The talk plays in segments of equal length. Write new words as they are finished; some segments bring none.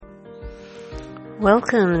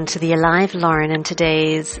Welcome to the Alive Lauren and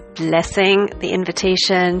today's blessing, the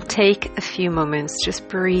invitation. Take a few moments, just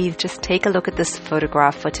breathe, just take a look at this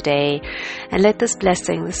photograph for today and let this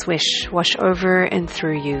blessing, this wish wash over and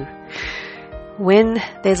through you. When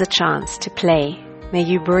there's a chance to play, may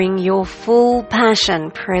you bring your full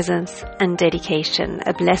passion, presence and dedication,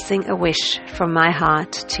 a blessing, a wish from my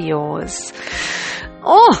heart to yours.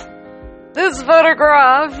 Oh, this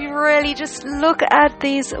photograph, you really just look at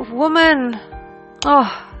these women.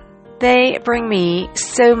 Oh, they bring me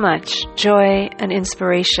so much joy and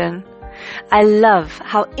inspiration. I love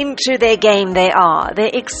how into their game they are.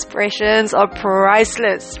 Their expressions are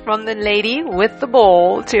priceless, from the lady with the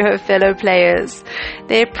ball to her fellow players.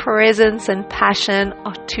 Their presence and passion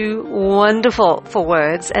are too wonderful for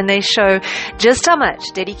words, and they show just how much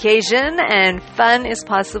dedication and fun is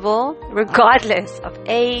possible, regardless of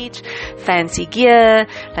age, fancy gear,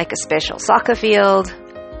 like a special soccer field.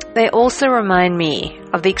 They also remind me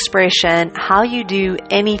of the expression, how you do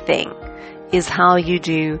anything is how you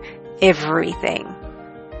do everything.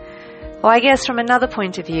 Or I guess from another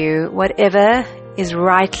point of view, whatever is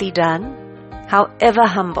rightly done, however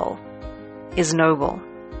humble, is noble.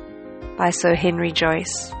 By Sir Henry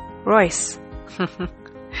Royce.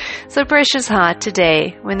 So precious heart,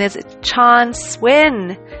 today, when there's a chance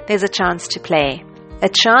to play, a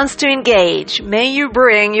chance to engage, may you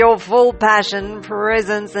bring your full passion,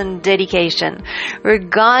 presence and dedication,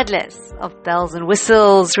 regardless of bells and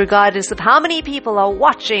whistles, regardless of how many people are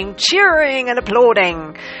watching, cheering and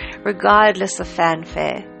applauding, regardless of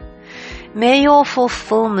fanfare. May your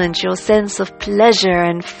fulfillment, your sense of pleasure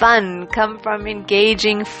and fun come from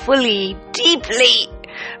engaging fully, deeply,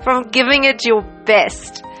 from giving it your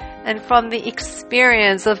best, and from the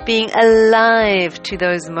experience of being alive to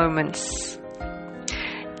those moments.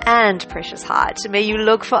 And precious heart, may you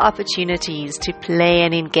look for opportunities to play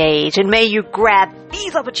and engage, and may you grab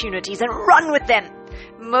these opportunities and run with them,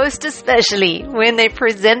 most especially when they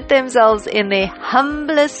present themselves in their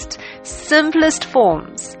humblest, simplest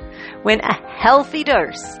forms, when a healthy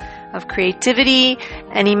dose of creativity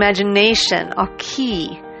and imagination are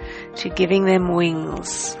key to giving them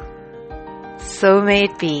wings. So may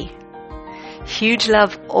it be. Huge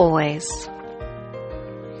love always.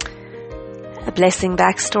 A blessing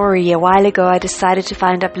backstory. A while ago, I decided to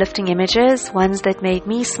find uplifting images, ones that made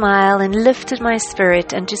me smile and lifted my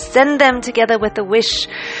spirit, and to send them together with a wish,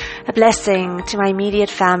 a blessing to my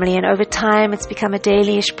immediate family. And over time, it's become a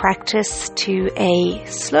daily-ish practice to a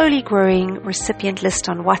slowly growing recipient list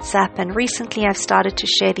on WhatsApp. And recently, I've started to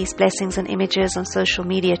share these blessings and images on social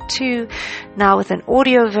media too, now with an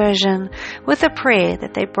audio version, with a prayer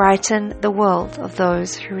that they brighten the world of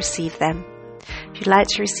those who receive them. If you'd like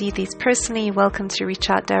to receive these personally, you're welcome to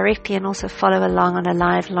reach out directly and also follow along on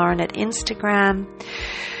Alive Lauren at Instagram.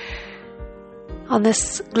 On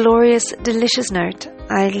this glorious, delicious note,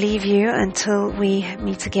 I leave you until we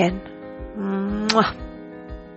meet again. Mwah.